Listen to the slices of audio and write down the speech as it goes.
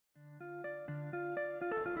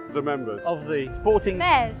the members of the sporting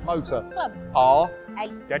Bears motor Club are a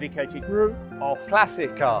dedicated group of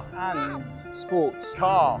classic car and sports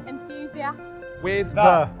car enthusiasts with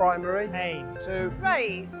the primary aim to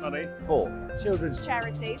raise money for children's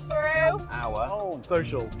charities through our own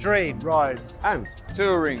social dream rides and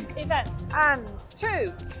touring events and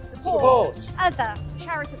to support other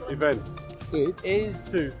charitable events. it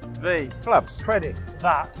is to the club's credit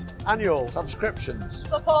that annual subscriptions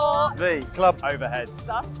support the club overheads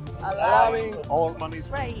thus allowing allowing all monies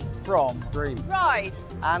raised from dream rides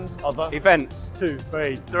and other events to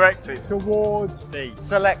be directed towards the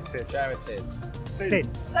selected charities.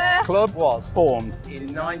 since the club was formed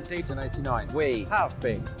In 1989, we have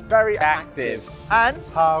been very active and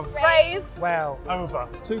have raise well over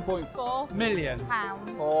 2.4 £4 million pound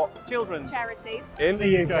for children's charities in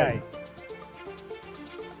the UK.